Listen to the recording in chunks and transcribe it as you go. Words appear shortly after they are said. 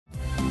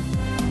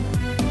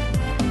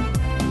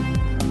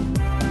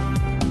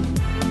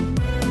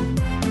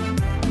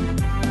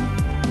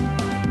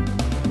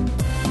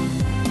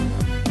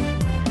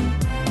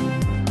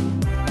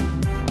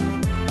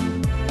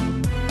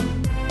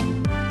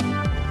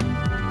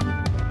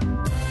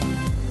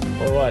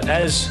All right,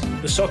 as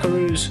the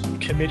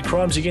Socceroos commit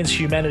crimes against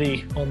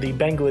humanity on the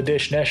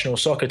Bangladesh national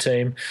soccer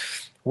team,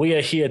 we are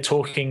here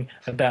talking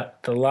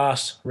about the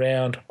last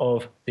round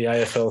of the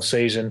AFL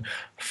season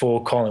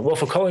for Collingwood. Well,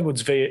 for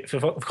Collingwood's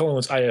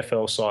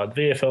AFL side.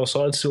 The VFL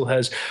side still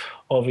has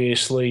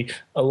obviously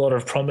a lot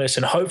of promise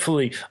and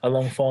hopefully a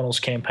long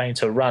finals campaign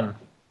to run.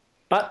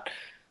 But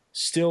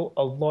still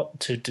a lot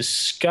to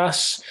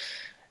discuss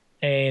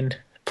and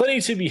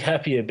plenty to be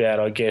happy about,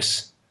 I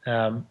guess,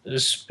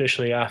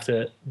 especially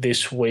after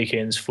this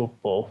weekend's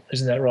football.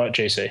 Isn't that right,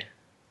 GC?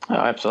 Oh,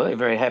 absolutely.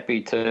 Very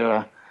happy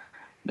to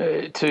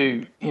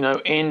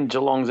end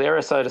Geelong's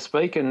era, so to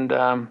speak, and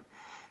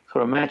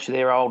sort of match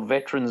their old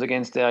veterans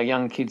against our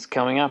young kids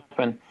coming up.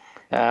 And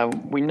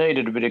we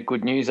needed a bit of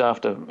good news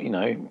after,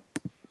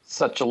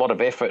 such a lot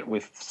of effort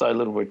with so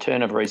little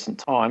return of recent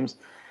times.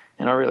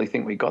 And I really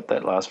think we got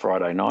that last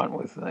Friday night.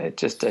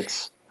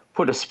 It's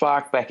put a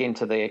spark back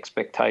into the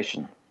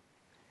expectation.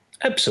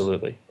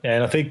 Absolutely.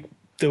 And I think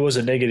there was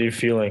a negative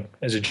feeling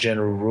as a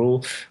general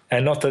rule.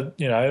 And not that,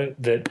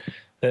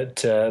 that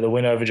the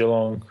win over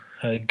Geelong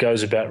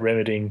goes about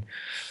remedying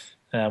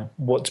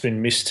what's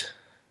been missed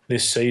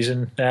this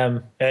season.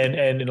 And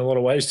in a lot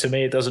of ways, to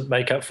me, it doesn't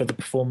make up for the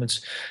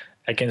performance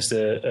against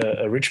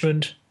a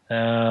Richmond,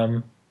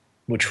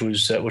 which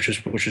was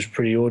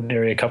pretty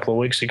ordinary a couple of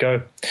weeks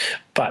ago.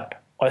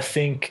 But I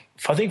think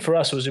for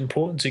us, it was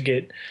important to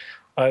get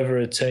over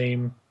a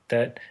team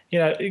that,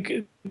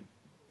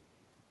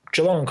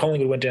 Geelong and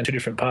Collingwood went down two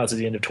different paths at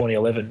the end of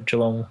 2011.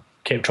 Geelong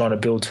kept trying to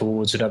build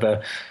towards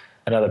another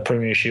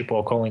premiership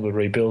while Collingwood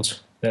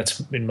rebuilt.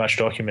 That's been much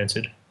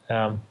documented.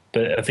 But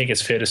I think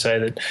it's fair to say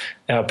that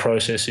our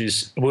process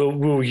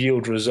will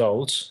yield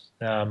results.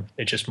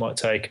 It just might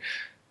take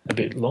a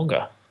bit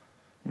longer.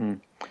 Mm.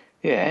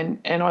 Yeah,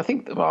 and I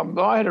think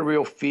I had a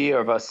real fear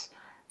of us,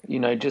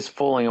 just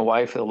falling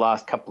away for the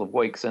last couple of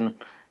weeks and,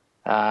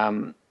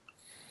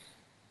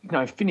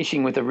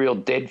 finishing with a real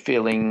dead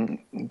feeling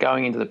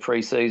going into the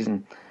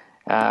pre-season,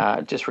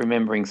 just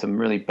remembering some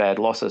really bad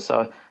losses.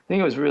 So I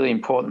think it was really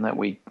important that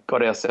we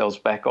got ourselves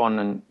back on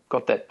and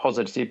got that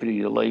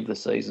positivity to leave the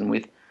season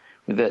with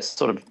that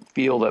sort of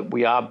feel that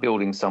we are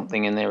building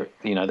something and there,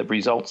 the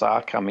results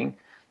are coming.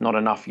 Not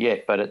enough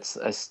yet, but it's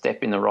a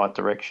step in the right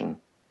direction.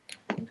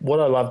 What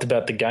I loved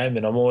about the game,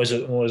 and I'm always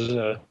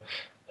a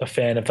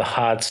fan of the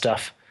hard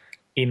stuff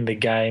in the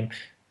game,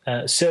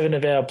 7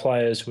 of our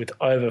players with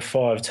over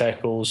 5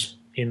 tackles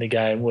in the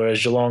game,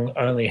 whereas Geelong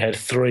only had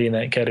 3 in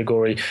that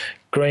category.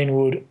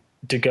 Greenwood,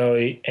 De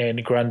Goey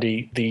and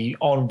Grundy, the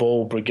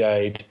on-ball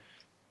brigade,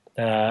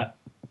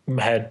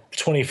 had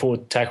 24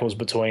 tackles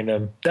between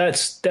them.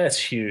 That's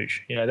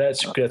huge.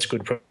 That's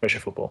good pressure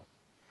football.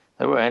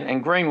 They were,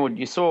 and Greenwood,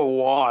 you saw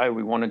why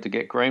we wanted to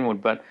get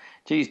Greenwood, but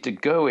geez, De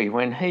Goey,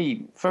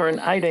 for an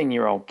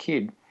 18-year-old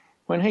kid,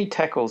 when he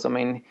tackles,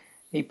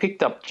 he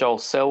picked up Joel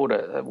Selwood,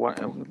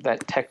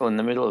 that tackle in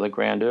the middle of the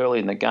ground early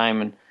in the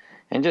game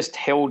and just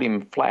held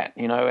him flat,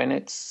 and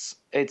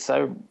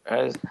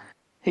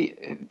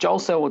Joel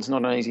Selwood's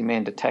not an easy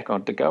man to tackle.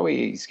 De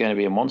Goey is going to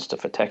be a monster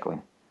for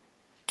tackling.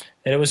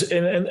 And it was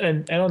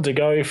and on De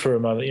Goey for a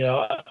moment,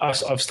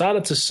 I've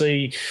started to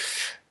see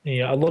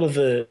a lot of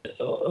the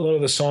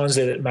signs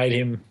there that made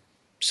him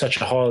such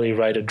a highly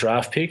rated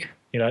draft pick.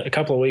 A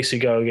couple of weeks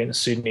ago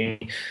against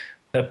Sydney,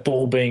 that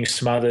ball being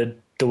smothered,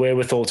 the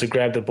wherewithal to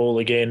grab the ball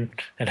again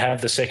and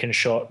have the second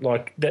shot,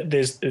 like that.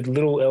 There's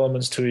little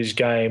elements to his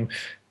game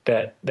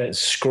that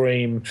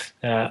scream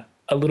a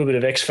little bit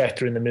of X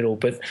factor in the middle.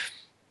 But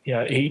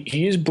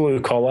he is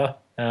blue collar,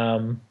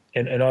 and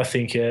I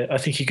think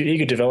he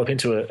could develop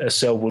into a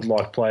Selwood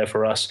like player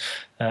for us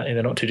in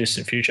the not too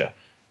distant future.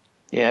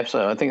 Yeah,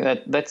 absolutely. I think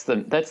that's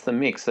the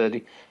mix. That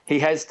he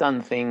has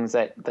done things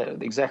that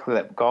exactly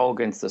that goal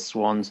against the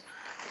Swans.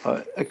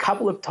 A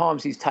couple of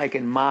times he's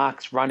taken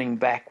marks running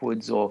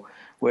backwards, or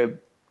where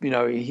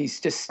he's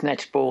just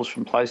snatched balls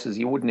from places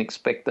you wouldn't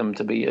expect them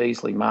to be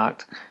easily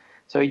marked.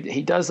 So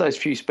he does those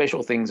few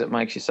special things that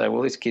makes you say,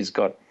 well, this kid's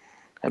got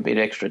a bit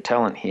extra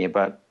talent here,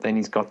 but then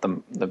he's got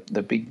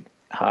the big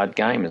hard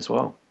game as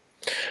well.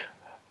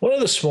 One of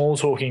the small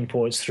talking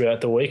points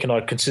throughout the week, and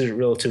I consider it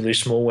relatively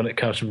small when it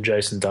comes from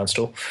Jason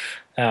Dunstall,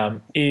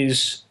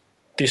 is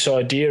this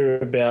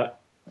idea about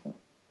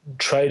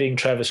trading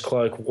Travis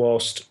Cloke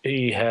whilst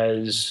he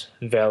has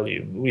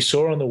value. We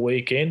saw on the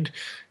weekend,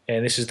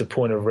 and this is the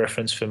point of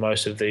reference for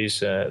most of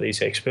these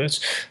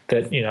experts,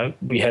 that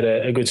we had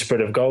a good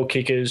spread of goal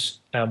kickers.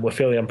 We're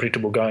fairly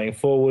unpredictable going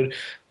forward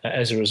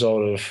as a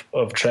result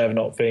of Trav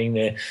not being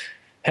there.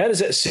 How does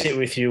that sit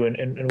with you,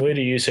 and where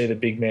do you see the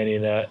big man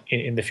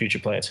in the future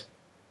plans?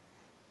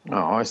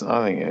 Oh, I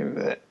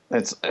think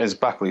that's, as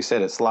Buckley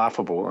said, it's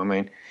laughable.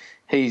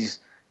 He's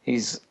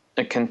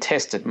a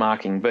contested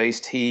marking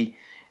beast.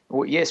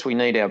 Yes, we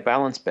need our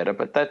balance better,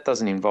 but that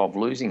doesn't involve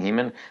losing him.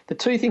 And the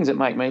two things that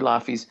make me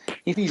laugh is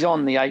if he's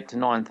on the 8,000 to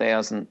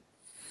 9,000,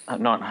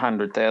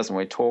 900,000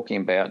 we're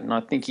talking about, and I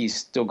think he's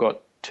still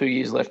got 2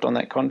 years left on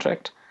that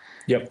contract.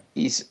 Yep.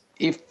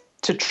 If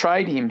to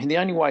trade him, the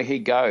only way he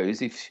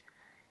goes is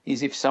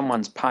is if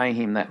someone's paying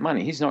him that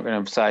money. He's not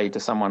going to say to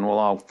someone, well,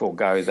 I'll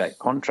forego that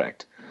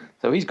contract.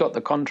 So he's got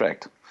the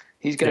contract.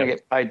 He's going to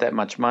get paid that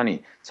much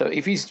money. So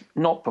if he's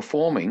not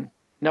performing,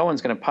 no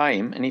one's going to pay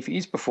him. And if he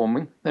is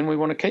performing, then we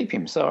want to keep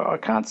him. So I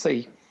can't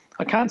see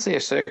a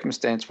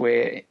circumstance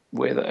where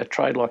a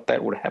trade like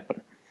that would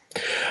happen.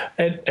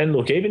 And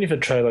look, even if a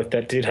trade like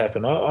that did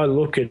happen, I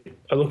look at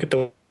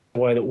the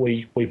way that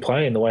we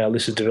play and the way our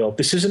list is developed.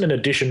 This isn't an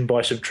addition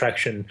by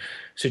subtraction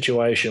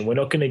situation. We're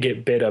not going to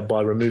get better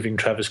by removing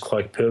Travis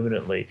Cloke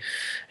permanently.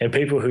 And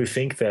people who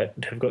think that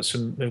have got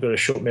a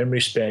short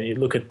memory span. You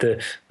look at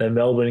the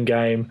Melbourne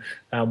game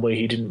where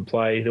he didn't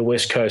play, the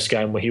West Coast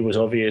game where he was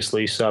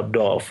obviously subbed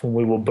off, and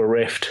we were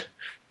bereft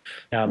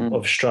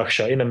of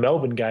structure. In the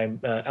Melbourne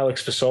game,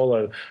 Alex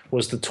Fasolo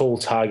was the tall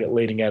target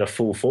leading out of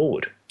full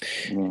forward.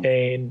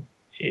 And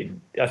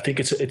I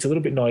think it's a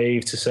little bit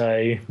naive to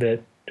say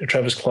that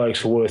Travis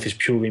Cloke's worth is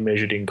purely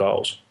measured in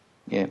goals.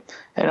 Yeah,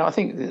 and I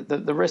think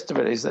the rest of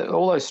it is that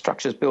all those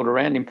structures built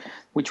around him,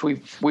 which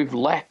we've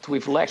lacked.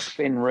 We've lacked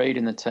Ben Reid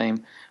in the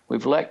team.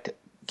 We've lacked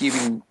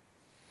giving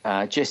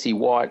Jesse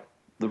White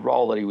the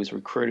role that he was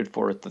recruited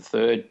for at the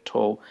third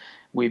tall.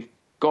 We've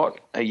got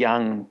a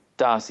young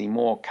Darcy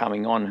Moore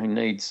coming on who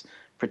needs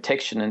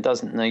protection and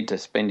doesn't need to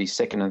spend his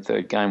second and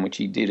third game, which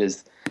he did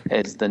as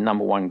the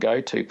number one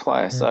go-to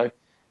player. So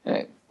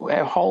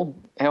our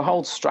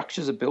whole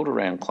structures are built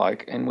around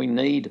Cloke, and we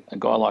need a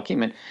guy like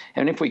him.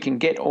 And if we can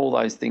get all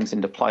those things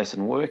into place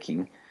and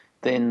working,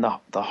 then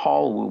the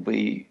whole will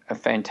be a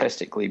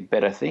fantastically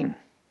better thing.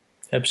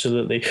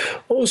 Absolutely.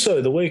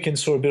 Also, the weekend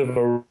saw a bit of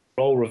a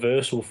role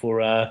reversal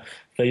for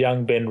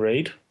young Ben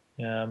Reid.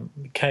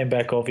 Came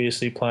back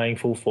obviously playing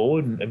full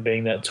forward and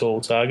being that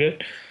tall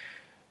target.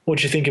 What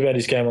do you think about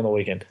his game on the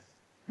weekend?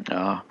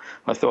 I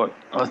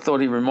thought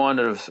he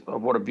reminded of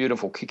what a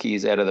beautiful kick he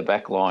is out of the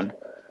back line.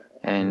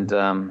 And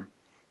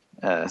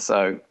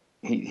so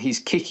his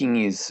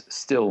kicking is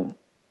still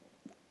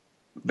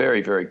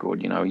very, very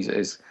good. You know,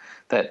 he's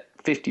that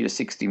 50 to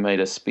 60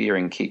 metre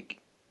spearing kick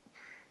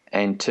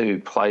and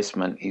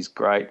placement is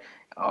great.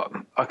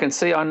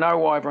 I know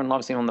why everyone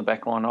loves him on the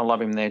back line. I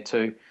love him there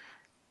too.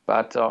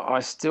 But I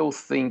still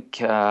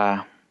think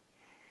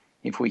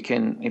if we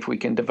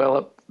can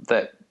develop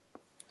that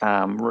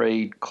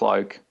Reid,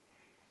 Cloke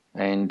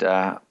and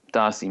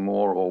Darcy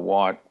Moore or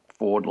White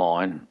forward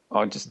line,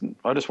 I just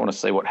want to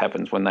see what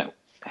happens when that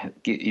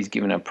is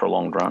given a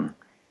prolonged run.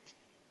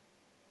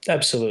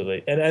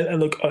 Absolutely, and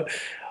look,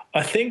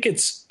 I think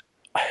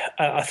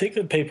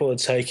that people are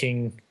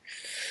taking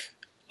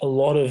a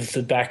lot of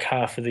the back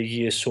half of the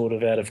year sort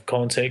of out of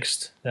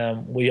context.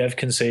 We have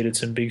conceded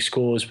some big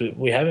scores, but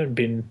we haven't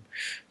been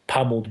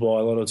pummeled by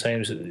a lot of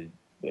teams.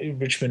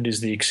 Richmond is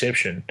the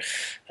exception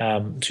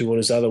to what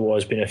has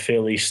otherwise been a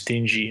fairly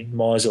stingy,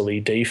 miserly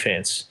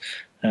defence.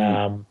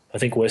 I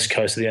think West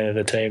Coast at the end of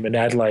the team and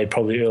Adelaide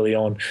probably early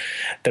on,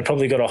 they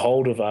probably got a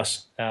hold of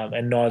us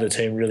and neither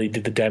team really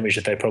did the damage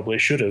that they probably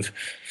should have.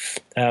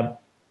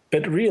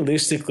 But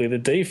realistically, the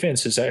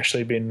defence has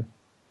actually been,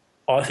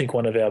 I think,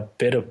 one of our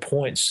better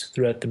points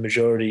throughout the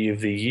majority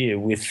of the year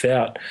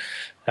without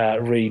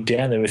Reid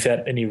down there,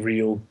 without any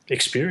real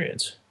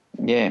experience.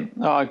 Yeah,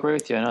 I agree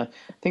with you, and I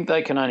think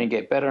they can only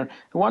get better.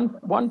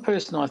 One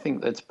person I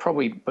think that's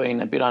probably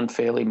been a bit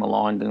unfairly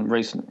maligned in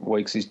recent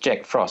weeks is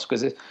Jack Frost,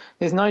 because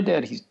there's no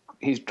doubt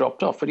he's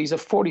dropped off, but he's a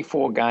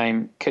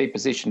 44-game key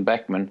position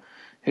backman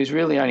who's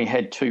really only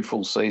had 2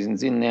 full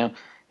seasons in now.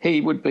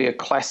 He would be a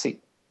classic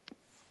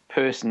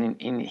person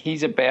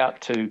he's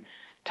about to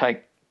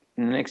take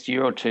in the next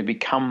year or two,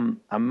 become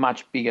a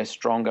much bigger,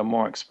 stronger,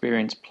 more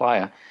experienced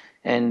player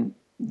and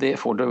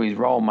therefore do his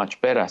role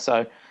much better.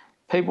 So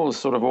people are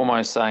sort of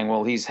almost saying,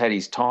 well, he's had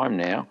his time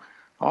now.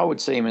 I would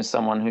see him as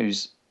someone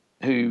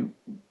who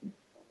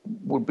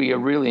would be a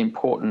really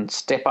important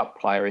step-up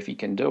player if he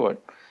can do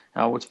it.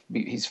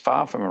 He's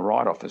far from a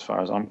write-off as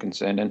far as I'm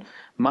concerned. And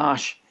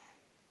Marsh,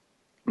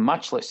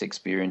 much less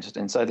experienced.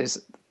 And so there's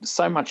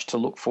so much to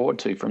look forward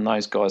to from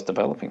those guys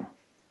developing.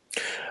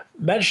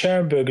 Matt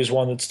Scharenberg is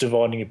one that's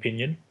dividing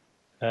opinion.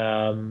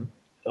 I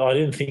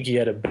didn't think he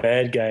had a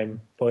bad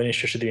game by any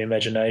stretch of the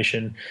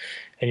imagination.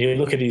 And you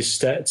look at his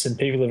stats and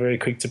people are very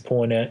quick to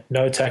point out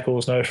no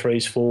tackles, no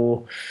frees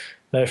for,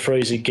 no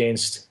frees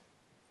against,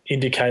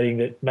 indicating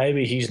that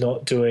maybe he's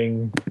not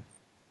doing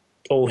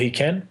all he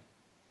can.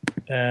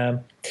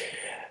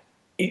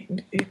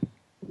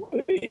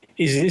 Is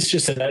this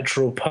just a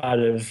natural part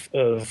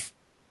of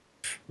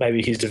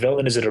maybe his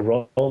development? Is it a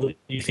role that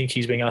you think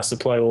he's being asked to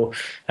play, or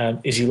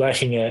is he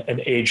lacking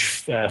an edge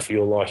for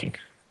your liking?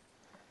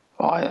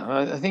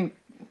 I think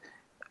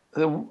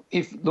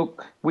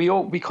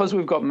because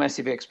we've got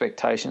massive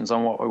expectations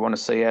on what we want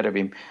to see out of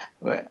him.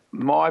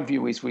 My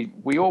view is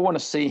we all want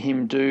to see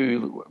him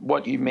do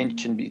what you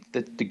mentioned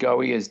that De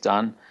Goey has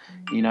done.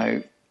 You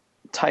know,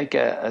 take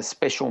a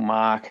special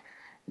mark,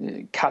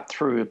 cut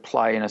through a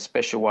play in a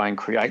special way, and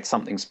create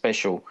something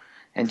special.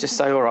 And just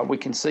say, all right, we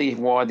can see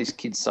why this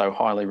kid's so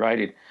highly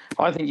rated.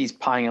 I think he's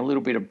playing a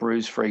little bit of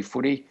bruise-free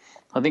footy.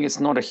 I think it's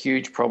not a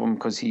huge problem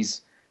because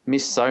he's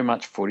missed so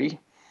much footy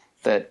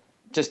that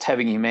just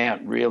having him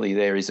out really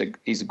there is a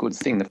good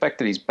thing. The fact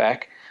that he's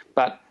back,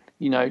 but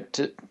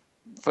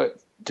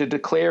to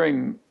declare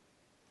him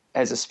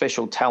as a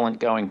special talent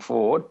going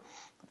forward,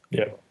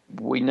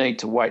 we need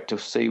to wait to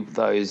see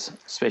those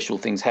special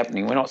things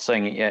happening. We're not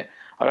seeing it yet.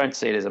 I don't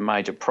see it as a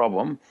major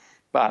problem,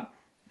 but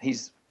he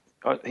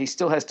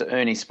still has to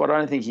earn his spot. I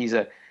don't think he's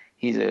a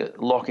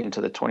lock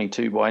into the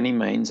 22 by any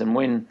means. And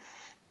when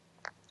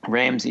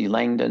Ramsey,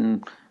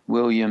 Langdon,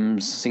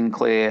 Williams,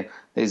 Sinclair,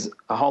 there's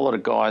a whole lot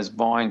of guys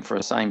vying for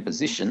the same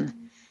position.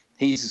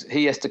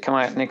 He has to come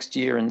out next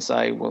year and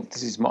say, well,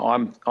 this is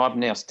I've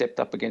now stepped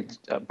up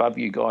above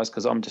you guys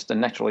because I'm just a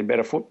naturally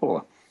better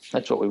footballer.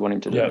 That's what we want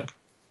him to do.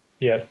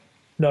 Yeah.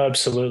 No,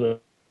 absolutely.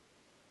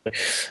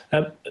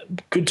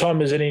 Good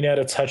time as any now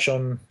to touch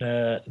on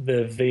the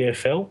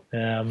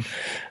VFL.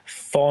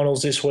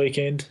 Finals this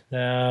weekend.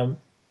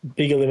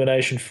 Big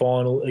elimination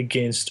final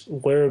against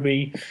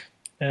Werribee.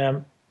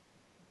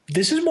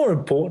 This is more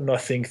important, I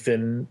think,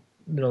 than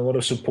a lot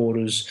of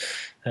supporters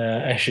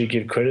actually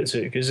give credit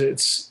to, because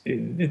this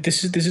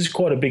is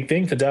quite a big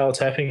thing for Dale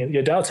Tapping.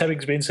 Yeah, Dale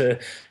Tapping's been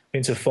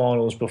to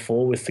finals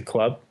before with the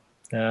club,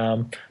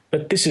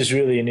 but this is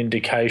really an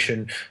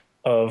indication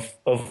of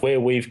where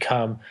we've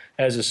come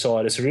as a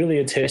side. It's really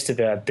a test of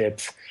our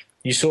depth.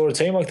 You saw a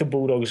team like the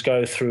Bulldogs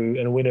go through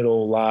and win it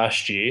all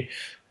last year.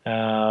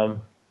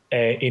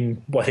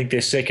 In I think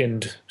their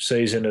second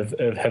season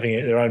of having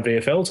their own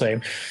VFL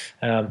team,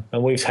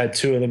 and we've had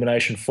 2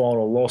 elimination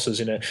final losses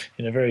in a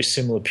very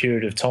similar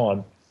period of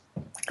time.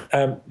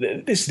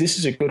 This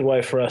is a good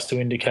way for us to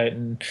indicate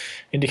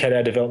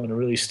our development and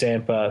really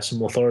stamp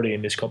some authority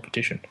in this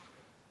competition.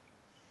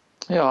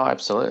 Yeah,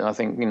 absolutely. I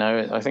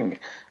think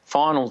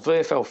finals,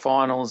 VFL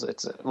finals,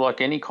 it's like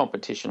any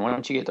competition.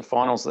 Once you get to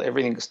finals,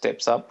 everything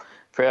steps up.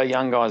 For our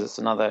young guys, it's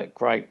another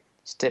great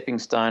stepping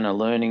stone, a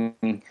learning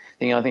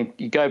thing. I think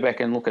you go back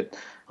and look at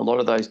a lot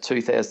of those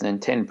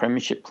 2010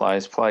 premiership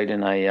players played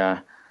in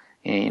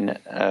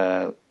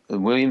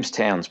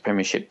Williamstown's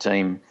premiership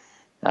team.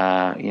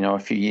 A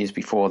few years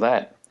before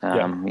that.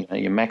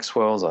 Your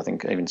Maxwells, I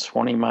think even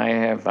Swanee may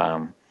have.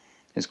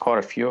 There's quite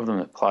a few of them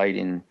that played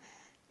in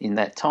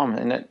that time,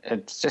 and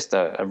it's just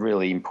a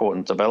really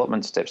important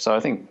development step. So I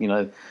think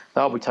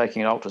they'll be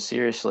taking it ultra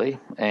seriously,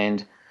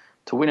 and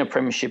to win a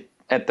premiership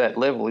at that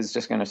level is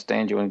just going to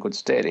stand you in good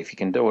stead if you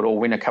can do it, or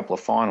win a couple of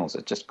finals.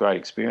 It's just great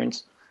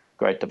experience,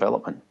 great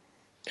development.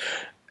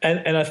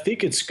 And I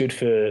think it's good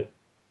for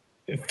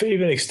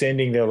even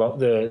extending the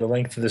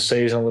length of the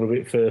season a little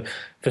bit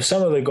for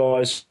some of the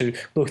guys who,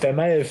 look, they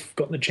may have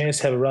gotten the chance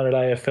to have a run at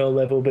AFL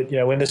level, but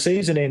when the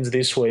season ends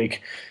this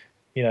week,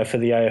 for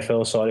the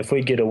AFL side, if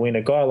we get a win,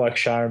 a guy like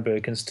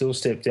Scharenberg can still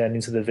step down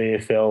into the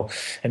VFL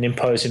and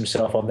impose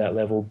himself on that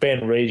level.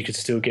 Ben Reid could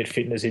still get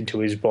fitness into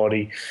his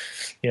body.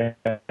 There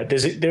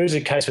is a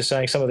case for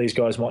saying some of these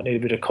guys might need a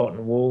bit of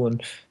cotton wool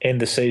and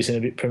end the season a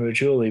bit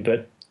prematurely,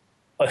 but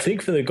I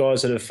think for the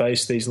guys that have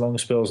faced these long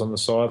spells on the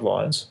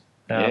sidelines,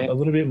 a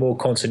little bit more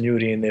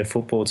continuity in their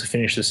football to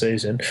finish the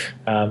season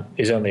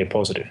is only a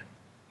positive.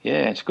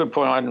 Yeah, it's a good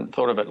point. I hadn't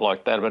thought of it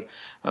like that, but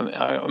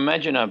I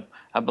imagine a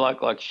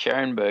bloke like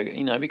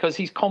Scharenberg, because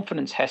his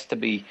confidence has to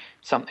be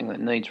something that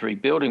needs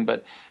rebuilding,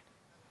 but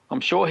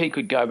I'm sure he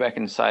could go back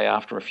and say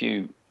after a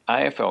few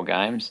AFL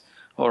games,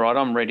 all right,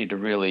 I'm ready to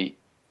really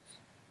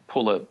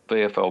pull a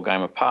VFL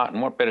game apart,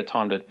 and what better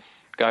time to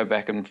go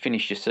back and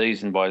finish your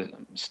season by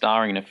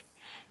starring in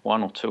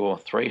 1 or 2 or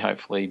 3,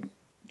 hopefully,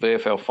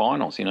 VFL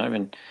finals,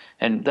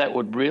 and that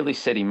would really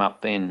set him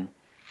up then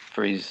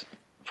for his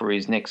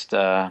next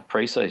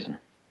pre-season.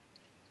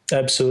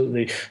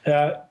 Absolutely.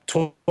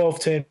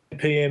 12:10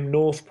 p.m.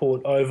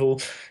 Northport Oval.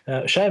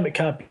 Shame it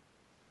can't be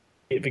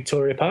at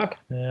Victoria Park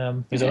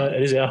because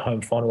it is our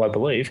home final, I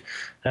believe.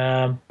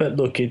 But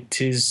look,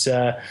 it's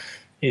going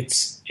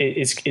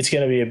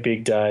to be a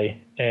big day,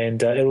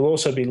 and it will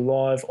also be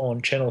live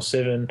on Channel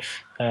 7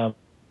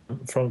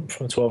 from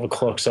 12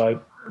 o'clock.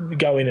 So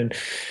go in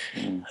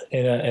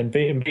and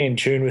be in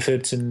tune with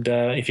it, and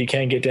if you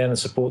can, get down and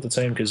support the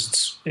team,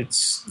 because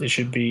it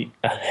should be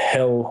a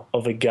hell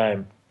of a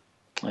game.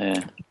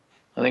 Yeah,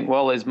 I think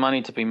while there's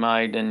money to be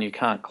made and you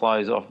can't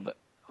close off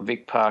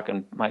Vic Park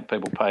and make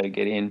people pay to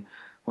get in,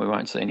 we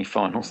won't see any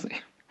finals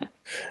there.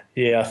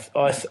 Yeah,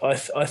 I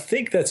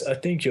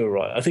think you're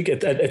right. I think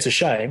it's a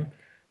shame,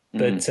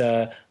 but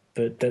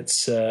that's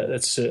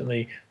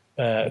certainly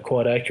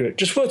quite accurate.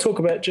 Just want to talk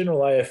about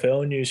general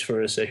AFL news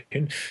for a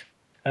second.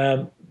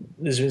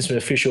 There's been some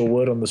official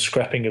word on the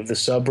scrapping of the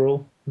sub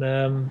rule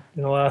in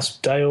the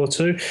last day or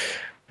two.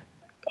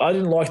 I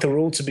didn't like the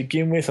rule to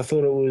begin with. I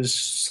thought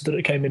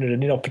it came in at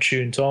an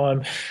inopportune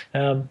time.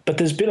 But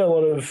there's been a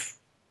lot of,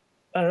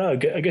 I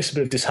don't know, I guess a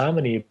bit of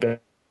disharmony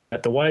about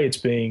the way it's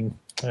being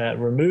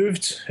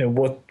removed and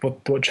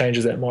what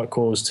changes that might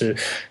cause to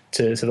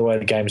the way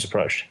the game's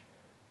approached.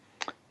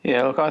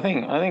 Yeah, look, I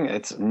think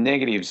its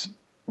negatives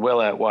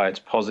well outweigh its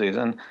positives,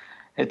 and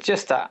it's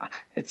just an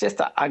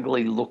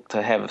ugly look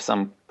to have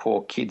some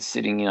poor kids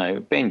sitting.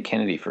 Ben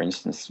Kennedy, for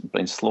instance,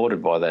 been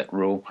slaughtered by that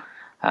rule.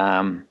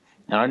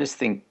 And I just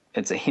think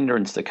it's a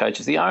hindrance to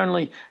coaches. The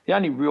only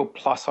real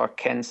plus I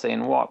can see,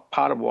 and what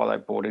part of why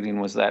they brought it in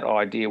was that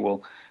idea.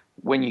 Well,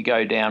 when you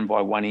go down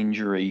by one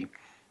injury,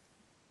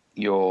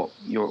 you're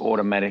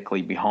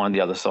automatically behind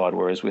the other side.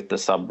 Whereas with the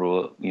sub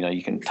rule,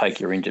 you can take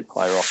your injured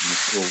player off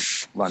and you're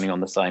still running on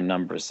the same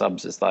number of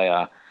subs as they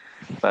are.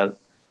 But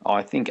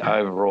I think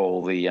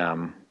overall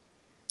the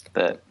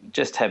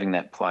just having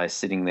that player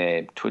sitting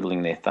there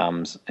twiddling their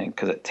thumbs,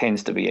 because it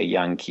tends to be a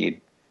young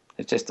kid,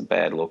 it's just a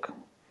bad look.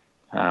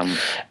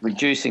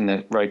 Reducing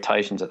the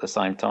rotations at the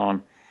same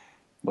time,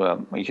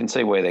 well, you can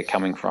see where they're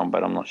coming from,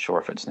 but I'm not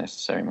sure if it's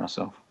necessary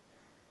myself.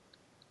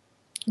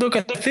 Look,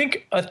 I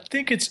think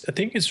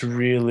it's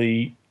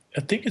really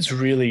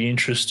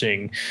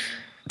interesting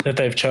that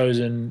they've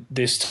chosen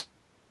this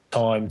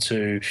time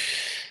to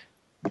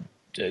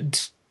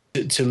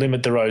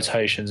limit the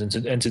rotations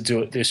and to do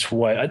it this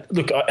way.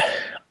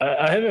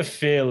 I have a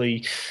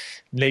fairly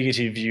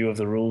negative view of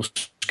the rules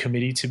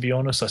committee, to be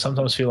honest. I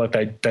sometimes feel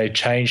like they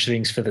change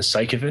things for the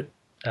sake of it,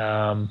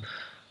 and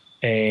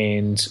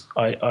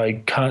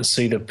I can't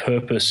see the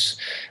purpose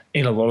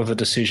in a lot of the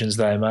decisions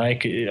they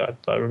make.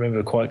 I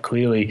remember quite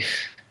clearly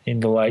in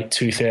the late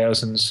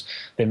 2000s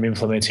them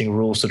implementing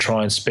rules to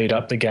try and speed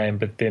up the game,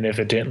 but then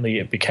evidently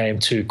it became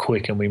too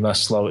quick and we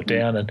must slow it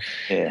down. And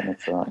yeah,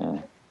 that's right.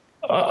 Yeah.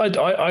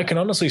 I can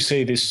honestly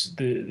see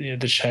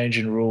the change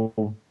in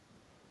rule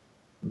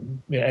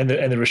and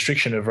the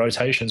restriction of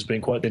rotations being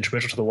quite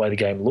detrimental to the way the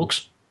game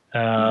looks.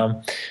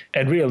 And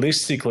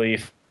realistically,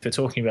 if they're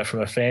talking about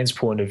from a fan's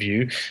point of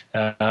view,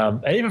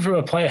 and even from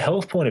a player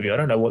health point of view, I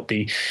don't know what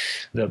the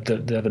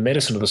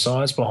medicine or the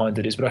science behind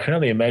it is, but I can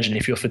only imagine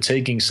if you're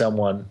fatiguing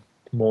someone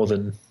more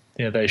than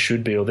they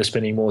should be, or they're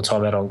spending more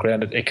time out on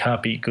ground, it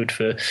can't be good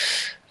for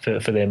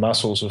their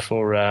muscles or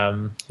for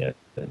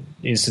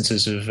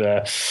instances of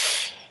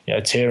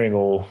tearing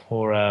or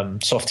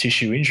soft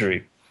tissue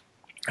injury.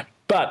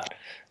 But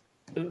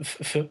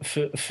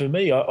for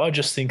me, I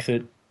just think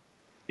that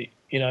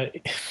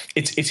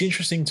it's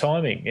interesting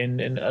timing,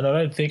 and I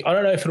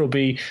don't know if it'll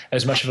be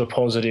as much of a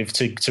positive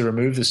to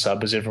remove the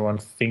sub as everyone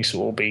thinks it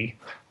will be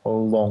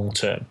long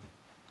term.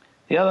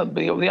 The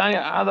only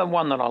other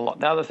one that I like,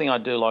 the other thing I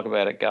do like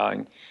about it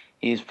going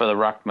is for the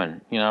ruckman.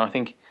 I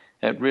think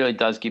it really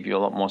does give you a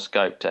lot more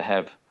scope to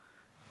have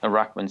a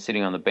ruckman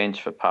sitting on the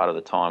bench for part of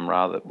the time,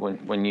 rather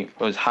when it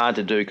was hard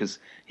to do, because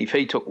if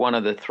he took one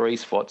of the three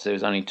spots, there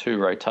was only two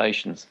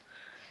rotations.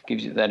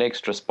 Gives you that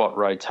extra spot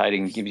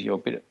rotating, gives you a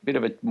bit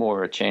of a more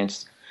of a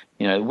chance.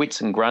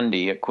 Witts and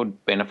Grundy, it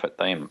could benefit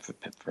them,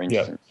 for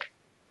instance. Yeah.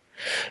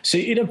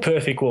 See, in a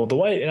perfect world, the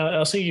way I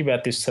was thinking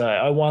about this today,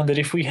 I wondered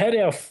if we had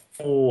our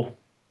four,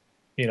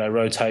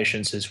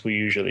 rotations as we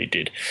usually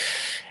did,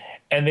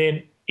 and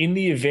then in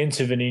the event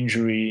of an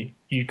injury,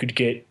 you could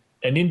get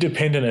an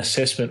independent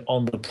assessment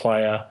on the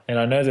player. And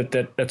I know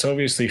that's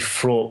obviously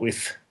fraught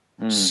with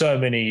so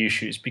many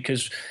issues,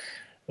 because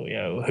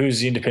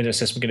who's the independent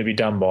assessment going to be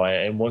done by,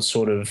 and what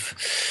sort of,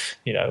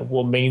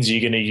 what means are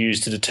you going to use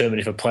to determine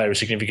if a player is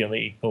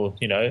significantly or,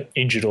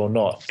 injured or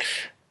not.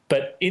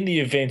 But in the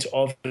event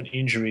of an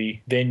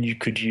injury, then you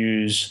could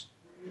use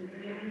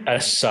a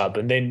sub,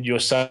 and then your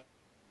sub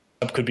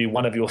could be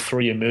one of your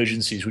three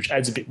emergencies, which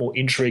adds a bit more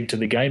intrigue to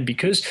the game,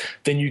 because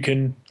then you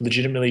can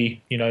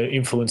legitimately,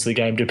 influence the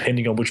game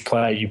depending on which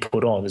player you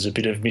put on. There's a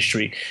bit of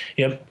mystery.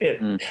 I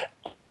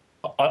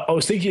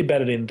was thinking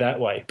about it in that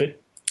way, but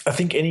I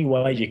think any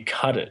way you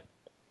cut it,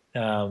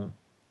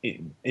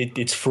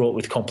 it's fraught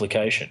with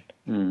complication.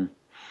 The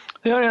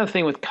only other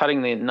thing with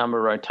cutting the number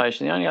of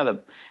rotation, the only other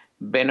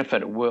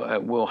benefit it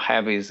will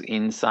have is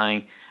in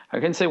saying,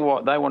 I can see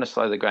what they want to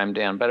slow the game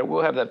down, but it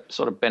will have that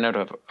sort of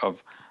benefit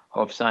of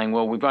saying,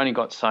 well, we've only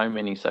got so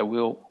many, so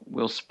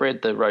we'll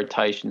spread the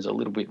rotations a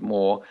little bit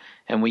more,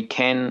 and we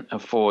can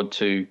afford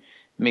to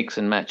mix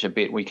and match a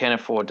bit. We can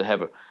afford to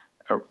have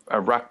a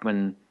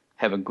ruckman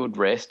have a good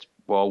rest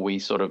while we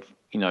sort of,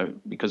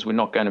 because we're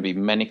not going to be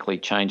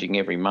manically changing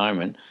every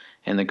moment,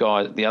 and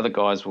the other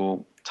guys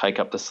will take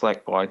up the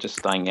slack by just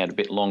staying out a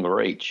bit longer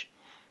each.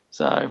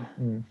 So,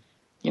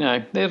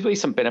 there'll be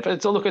some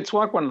benefit. It's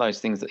like one of those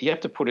things that you have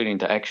to put it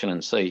into action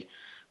and see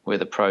where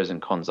the pros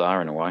and cons are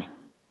in a way,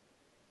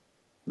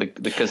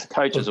 because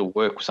coaches will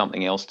work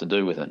something else to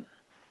do with it.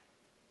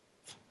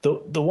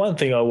 The one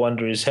thing I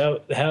wonder is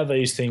how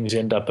these things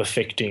end up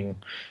affecting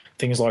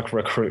things like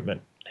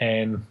recruitment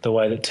and the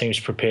way that teams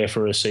prepare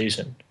for a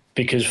season.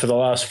 Because for the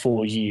last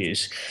 4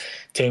 years,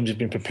 teams have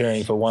been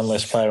preparing for one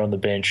less player on the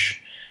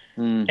bench,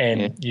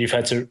 and you've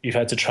had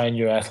to train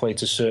your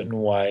athletes a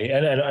certain way.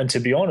 And to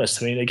be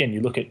honest, I mean, again,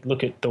 you look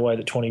at the way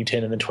that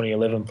 2010 and then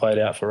 2011 played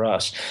out for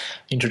us.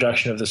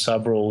 Introduction of the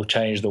sub rule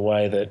changed the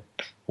way that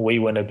we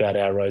went about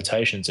our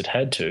rotations. It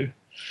had to.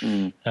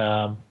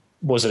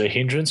 Was it a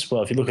hindrance?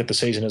 Well, if you look at the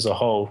season as a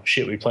whole,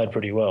 we played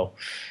pretty well.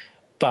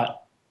 But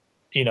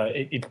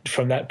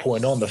from that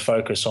point on, the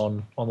focus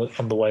on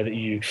the way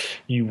that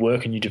you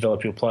work and you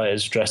develop your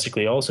players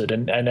drastically altered,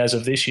 and as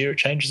of this year, it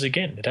changes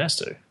again. It has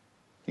to.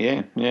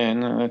 Yeah,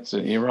 no, that's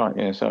it. You're right.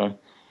 Yeah, so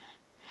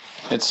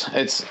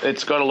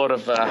it's got a lot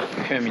of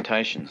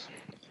permutations.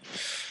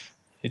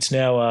 It's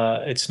now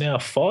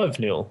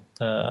 5-0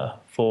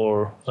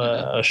 for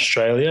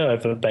Australia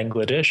over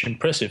Bangladesh.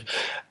 Impressive.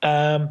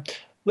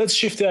 Let's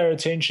shift our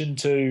attention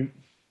to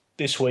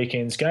this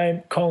weekend's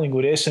game.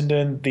 Collingwood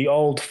Essendon, the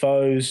old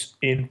foes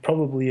in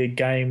probably a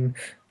game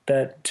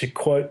that, to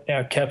quote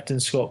our captain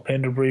Scott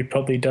Pendlebury,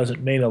 probably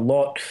doesn't mean a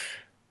lot.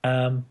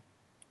 No,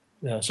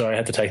 sorry, I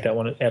had to take that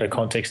one out of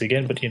context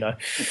again, but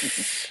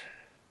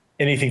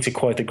anything to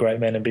quote the great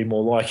man and be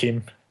more like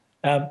him.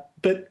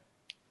 But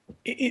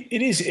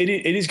it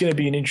is going to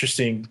be an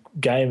interesting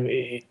game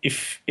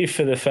if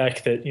for the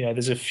fact that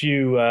there's a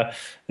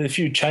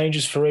few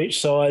changes for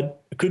each side.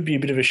 It could be a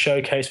bit of a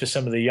showcase for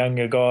some of the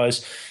younger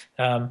guys,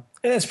 and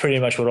that's pretty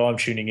much what I'm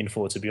tuning in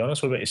for. To be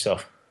honest, what about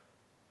yourself?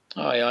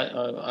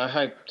 I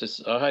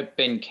hope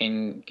Ben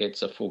Ken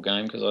gets a full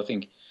game, because I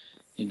think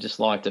he'd just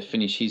like to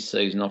finish his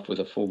season off with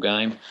a full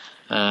game.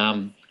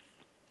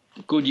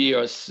 Good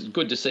year. It's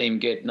good to see him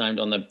get named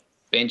on the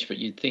bench, but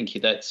you'd think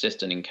that's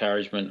just an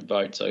encouragement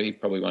vote, so he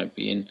probably won't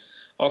be in.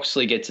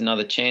 Oxley gets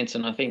another chance,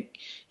 and I think,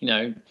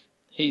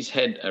 he's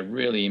had a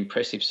really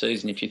impressive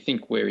season. If you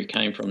think where he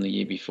came from the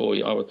year before,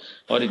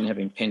 I didn't have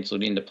him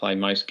penciled in to play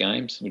most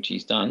games, which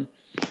he's done.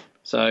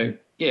 So,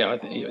 yeah,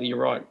 you're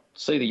right.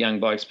 See the young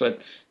blokes, but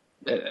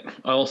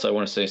I also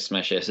want to see us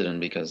smash Essendon,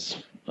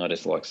 because I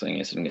just like seeing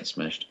Essendon get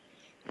smashed.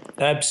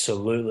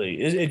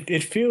 Absolutely.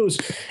 It feels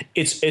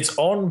it's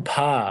on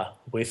par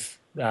with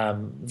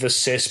the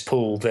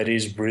cesspool that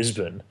is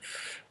Brisbane,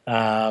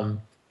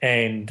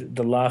 and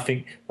the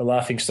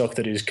laughing stock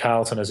that is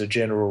Carlton as a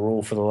general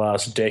rule for the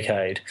last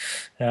decade.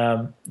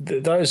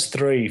 Those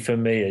three for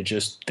me are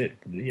just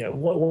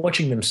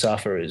watching them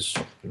suffer is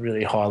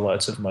really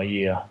highlights of my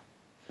year.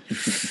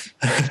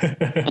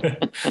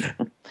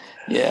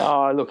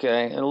 Yeah, look,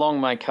 long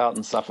may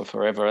Carlton suffer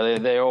forever.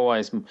 They're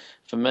always,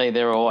 for me,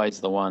 they're always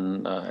the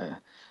one. I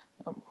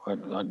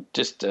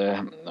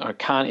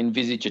can't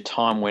envisage a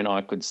time when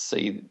I could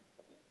see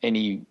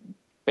any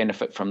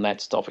benefit from that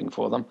stopping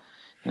for them.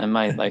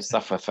 May they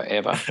suffer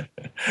forever.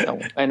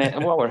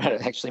 And while we're at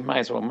it, actually,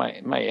 may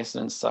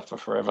Essendon suffer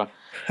forever.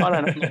 I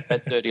don't know, I'm not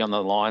that dirty on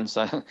the line,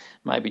 so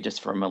maybe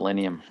just for a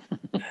millennium.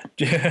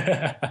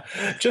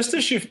 Just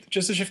to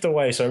shift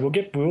away. So we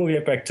will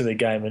get back to the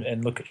game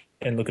and look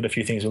at a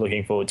few things we're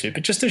looking forward to.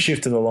 But just to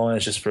shift to the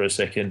Lions just for a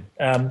second.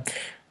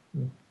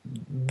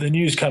 The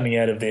news coming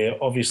out of there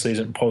obviously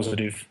isn't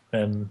positive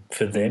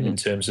for them in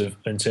terms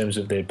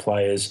of their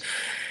players.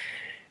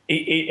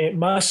 It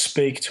must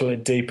speak to a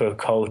deeper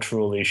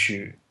cultural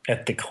issue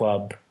at the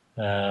club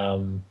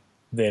than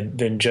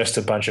just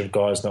a bunch of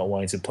guys not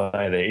wanting to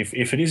play there.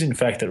 If it is in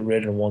fact that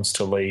Redden wants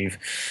to leave,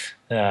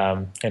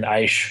 and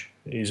Aish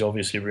is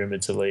obviously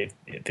rumoured to leave,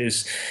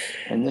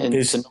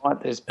 tonight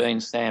there's been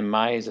Sam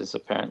Mayes as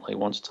apparently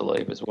wants to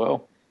leave as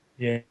well.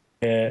 Yeah.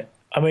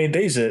 I mean,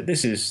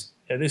 it's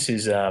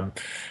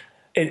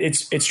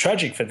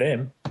tragic for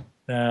them.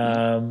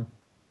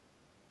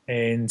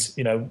 And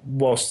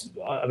whilst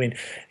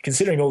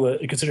considering all the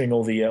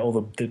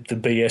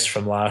BS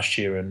from last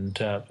year and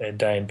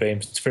Dane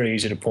Beams, it's very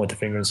easy to point the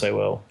finger and say,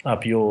 well,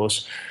 up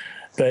yours.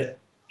 But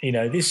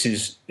this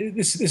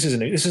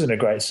isn't a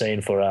great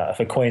scene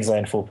for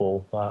Queensland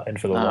football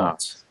and for the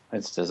Lions.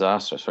 It's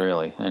disastrous,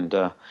 really. And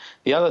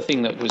the other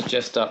thing that was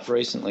just up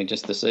recently,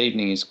 just this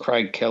evening, is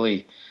Craig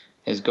Kelly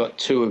has got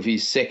two of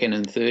his second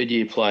and third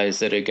year players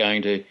that are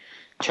going to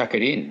chuck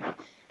it in.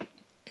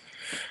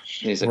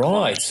 There's a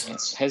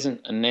client.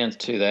 Hasn't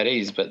announced who that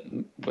is, but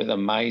whether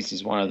Mays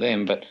is one of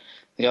them. But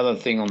the other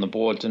thing on the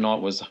board tonight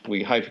was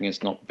we're hoping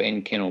it's not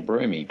Ben, Ken or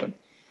Broomy, but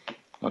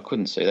I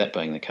couldn't see that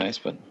being the case.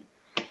 But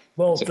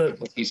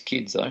with his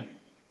kids though.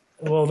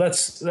 Well,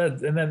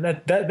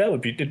 that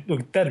would be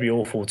that'd be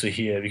awful to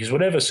hear, because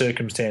whatever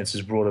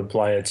circumstances brought a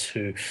player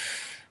to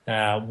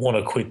want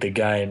to quit the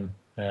game,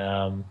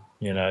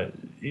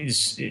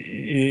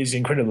 is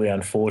incredibly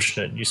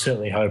unfortunate. You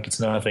certainly hope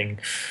it's nothing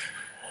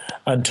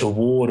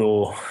untoward,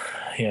 or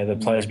the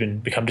player's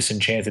become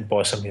disenchanted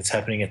by something that's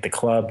happening at the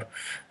club.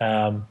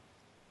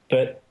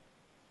 But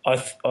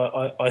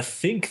I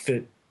think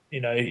that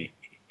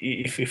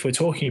if we're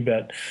talking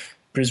about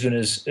Brisbane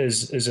as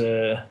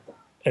a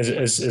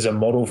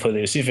model for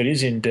this, if it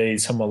is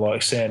indeed someone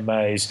like Sam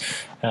Mayes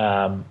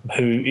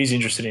who is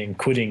interested in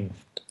quitting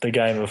the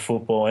game of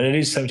football, and it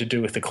is something to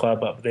do with the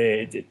club up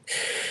there.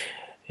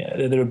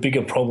 There are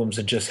bigger problems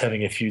than just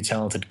having a few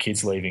talented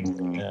kids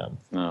leaving.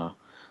 No.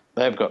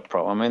 They've got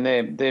problems. I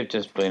mean, they've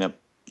just been a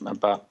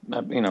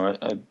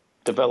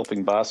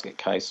developing basket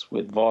case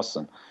with Voss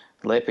and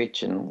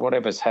Lepic, and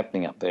whatever's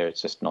happening up there,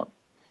 it's just not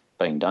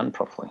being done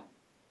properly.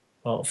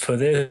 Well, for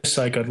their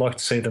sake, I'd like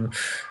to see them.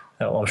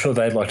 I'm sure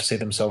they'd like to see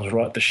themselves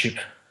right the ship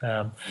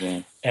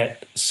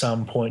at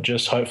some point.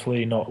 Just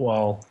hopefully not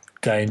while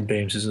Dane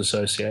Beams is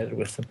associated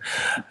with them.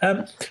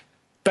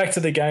 Back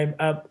to the game.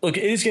 Look,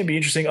 it is going to be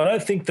interesting. I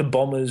don't think the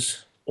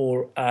Bombers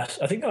or us.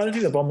 I don't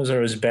think the Bombers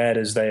are as bad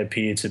as they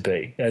appear to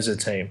be as a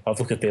team. I've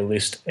looked at their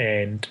list,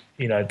 and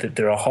that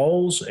there are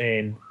holes,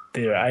 and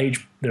there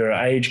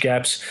are age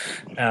gaps,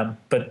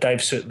 but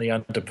they've certainly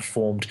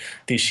underperformed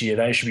this year.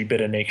 They should be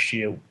better next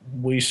year.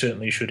 We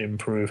certainly should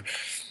improve.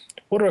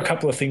 What are a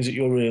couple of things that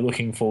you're really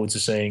looking forward to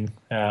seeing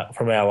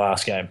from our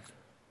last game?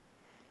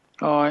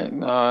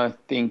 I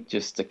think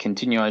just the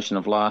continuation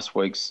of last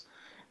week's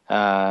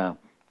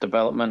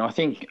development. I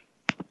think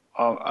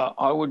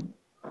I would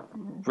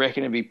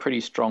reckon it'd be pretty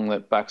strong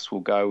that Bucks will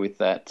go with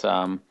that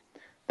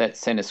that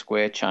centre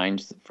square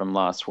change from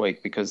last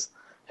week, because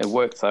it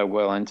worked so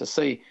well. And to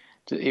see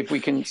if we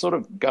can sort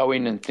of go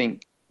in and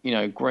think,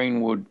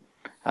 Greenwood,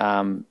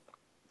 Taylor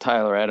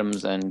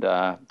Adams, and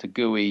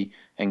Tagaui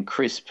and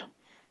Crisp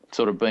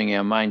sort of being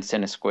our main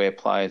centre square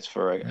players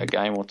for a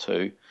game or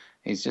two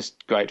is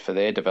just great for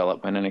their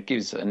development, and it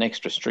gives an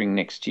extra string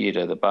next year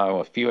to the bow,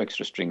 a few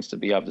extra strings to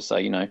be able to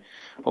say,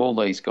 all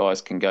these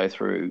guys can go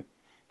through.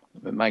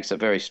 It makes a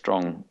very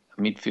strong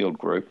midfield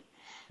group.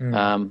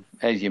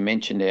 As you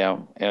mentioned,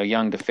 our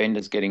young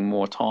defenders getting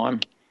more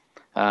time.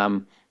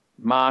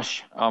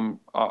 Marsh,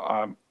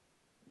 I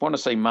want to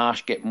see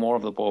Marsh get more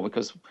of the ball,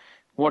 because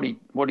what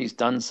he's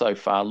done so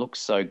far looks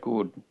so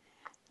good,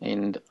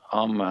 and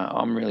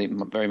I'm really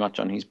very much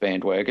on his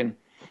bandwagon.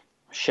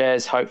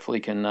 Shaz hopefully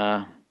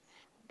can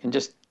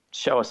just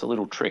show us a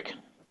little trick.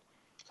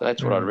 So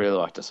that's what I'd really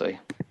like to see.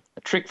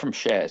 A trick from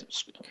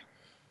Shaz.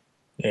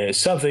 Yeah,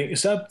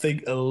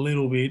 something a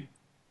little bit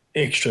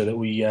extra that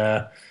we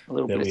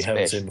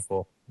haven't seen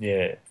before.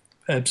 Yeah,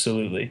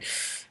 absolutely.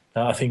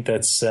 I think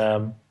that's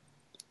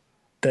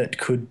that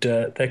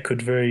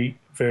could very,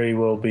 very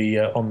well be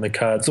on the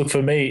cards. Look,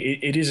 for me,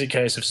 it is a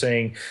case of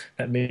seeing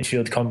that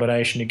midfield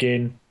combination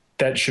again.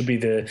 That should be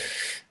the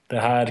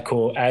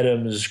hardcore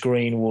Adams,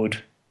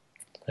 Greenwood,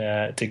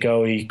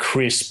 Tagaui,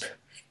 Crisp.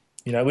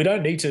 We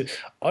don't need to.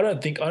 I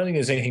don't think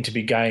there's anything to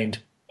be gained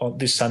on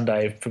this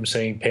Sunday from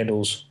seeing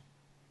Pendles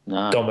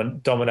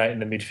dominating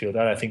the midfield.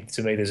 I don't think,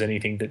 to me, there's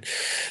anything that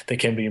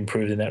can be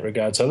improved in that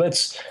regard. So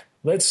let's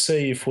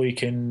see if we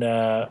can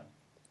run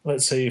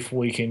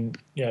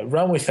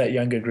with that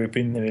younger group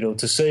in the middle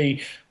to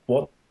see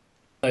what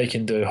they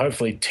can do.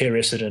 Hopefully, tear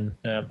Essendon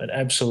an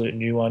absolute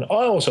new one.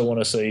 I also want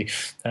to see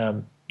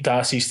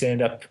Darcy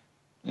stand up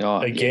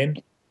again.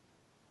 Yeah.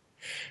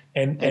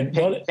 And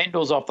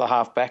Pendle's off the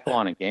half back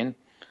line again,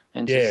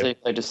 and to see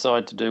if they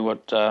decide to do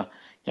what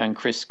young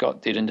Chris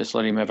Scott did and just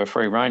let him have a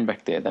free rein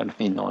back there. That'd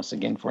be nice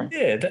again for him.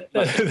 Yeah,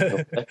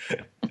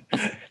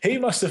 he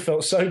must have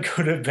felt so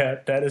good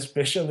about that,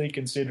 especially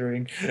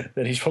considering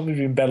that he's probably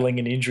been battling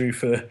an injury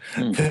for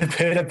the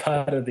better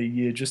part of the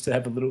year, just to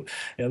have a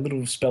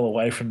little spell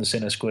away from the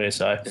centre square.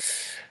 So,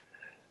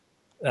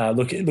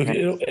 look,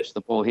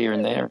 the ball here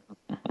and there.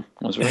 It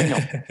was really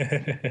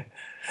nice.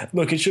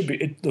 Look, it should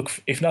be.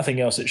 If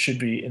nothing else, it should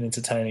be an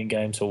entertaining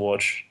game to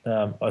watch.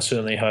 I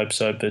certainly hope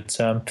so. But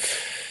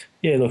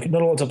look,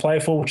 not a lot to play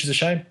for, which is a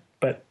shame.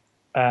 But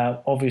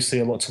obviously,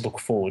 a lot to look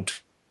forward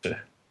to.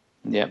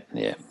 Yep.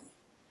 I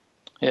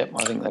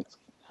think that's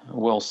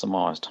well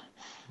surmised.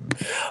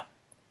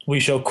 We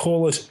shall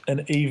call it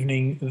an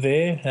evening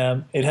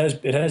there. It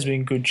has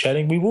been good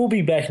chatting. We will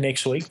be back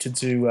next week to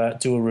do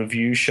a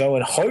review show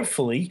and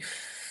hopefully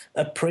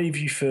a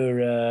preview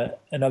for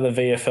another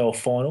VFL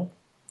final.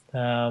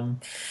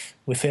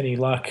 With any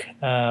luck,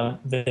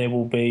 there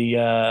will be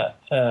a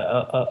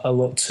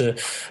lot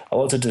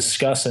to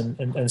discuss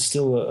and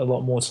still a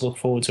lot more to look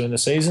forward to in the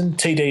season.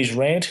 TD's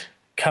rant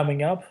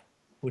coming up,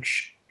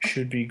 which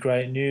should be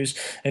great news.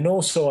 And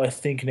also, I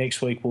think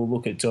next week we'll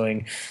look at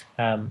doing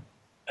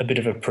a bit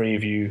of a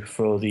preview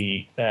for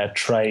the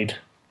trade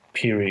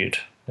period.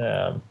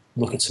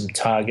 Look at some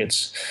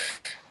targets,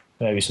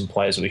 maybe some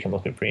players that we can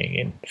look at bringing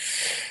in.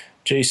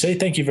 GC,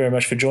 thank you very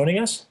much for joining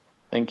us.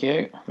 Thank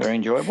you. Very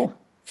enjoyable.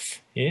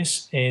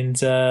 Yes, and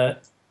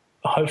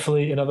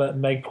hopefully another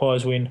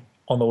Magpies win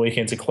on the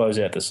weekend to close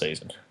out the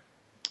season.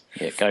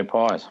 Yeah, go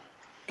Pies.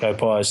 Go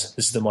Pies.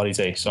 This is the Mighty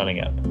T signing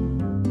out.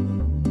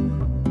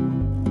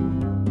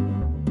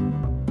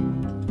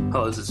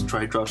 Hello, this is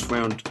Tradedraft's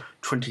round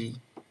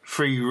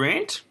 23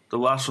 rant, the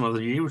last one of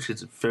the year, which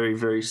is very,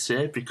 very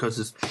sad because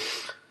there's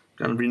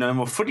going to be no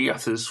more footy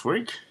after this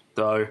week,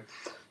 though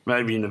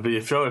maybe in the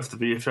VFL, if the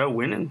VFL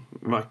win, and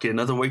we might get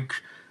another week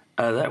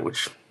out of that,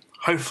 which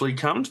hopefully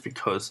comes,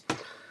 because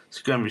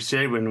it's going to be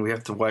sad when we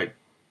have to wait,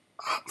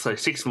 say,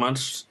 6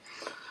 months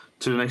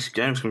to the next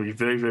game. It's going to be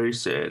very, very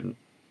sad.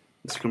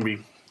 It's going to be...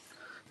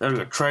 We've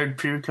got a trade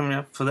period coming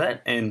up for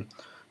that, and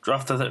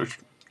draft after that, which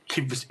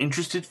keep us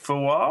interested for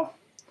a while.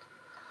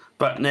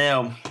 But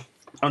now,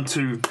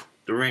 onto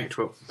the rant.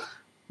 Well,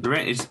 the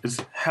rant is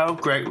how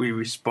great we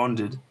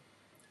responded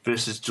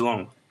versus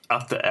Geelong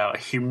after our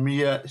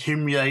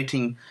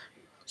humiliating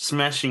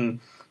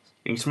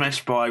being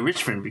smashed by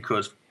Richmond,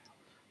 because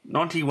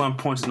 91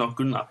 points is not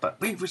good enough,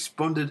 but we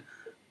responded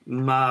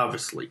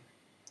marvellously.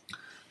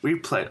 We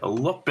played a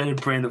lot better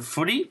brand of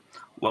footy,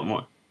 a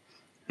lot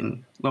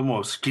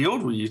more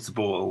skilled. We used the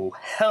ball a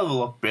hell of a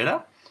lot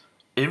better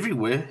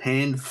everywhere,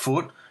 hand,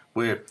 foot.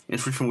 Where in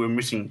Richmond we're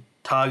missing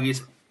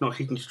targets, not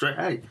hitting straight.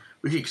 Hey,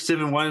 we hit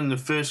 7-1 in the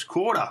first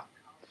quarter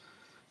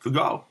for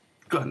goal.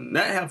 God,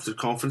 that helps the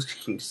confidence,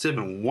 kicking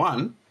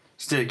 7-1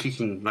 instead of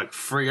kicking like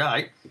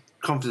 3-8.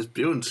 Confidence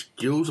building,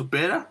 skills are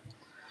better.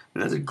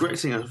 And that's a great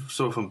thing I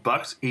saw from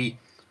Bucks. He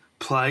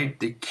played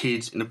the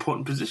kids in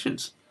important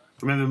positions.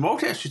 Remember,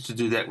 Malthouse used to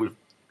do that with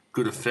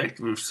good effect.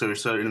 So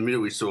in the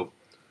middle we saw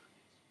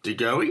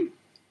DeGoey,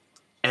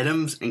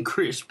 Adams and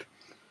Crisp,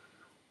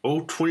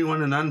 all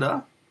 21 and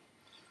under,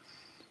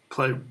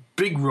 played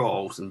big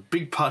roles and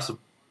big parts of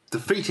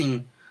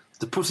defeating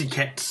the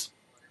Pussycats.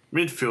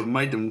 Midfield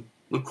made them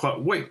look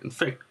quite weak. In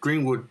fact,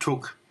 Greenwood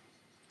took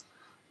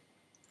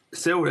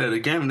Selwood out of the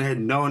game and they had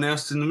no one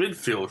else in the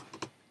midfield.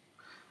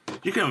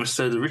 You can almost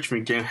say the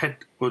Richmond game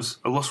was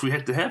a loss we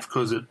had to have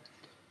because it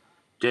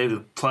gave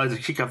the players a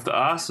kick up the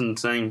arse and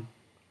saying,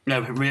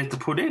 no, we had to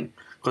put in.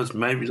 Because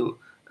maybe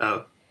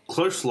the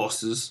close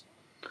losses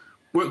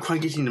weren't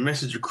quite getting the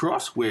message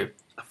across where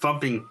a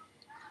thumping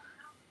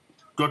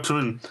got to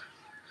them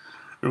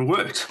and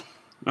worked.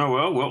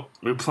 Oh, well,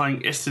 we're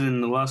playing Essendon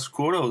in the last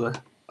quarter, or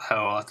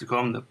how I like to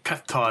call them, the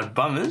peptide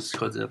bummers,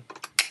 because they're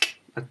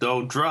at the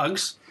old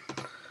drugs.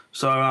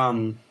 So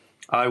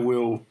I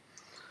will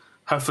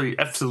hopefully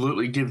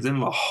absolutely give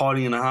them a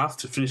hiding and a half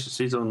to finish the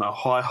season on a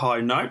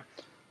high note.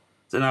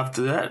 Then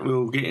after that,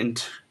 we'll get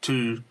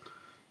into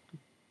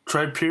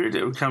trade period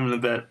that will come in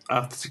about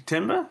after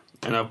September,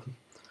 and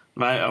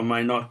I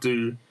may not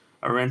do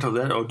a rant of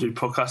that or do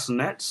podcasts on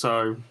that.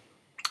 So,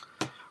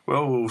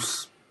 well, we'll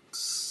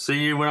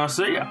see you when I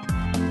see you.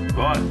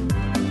 Bye.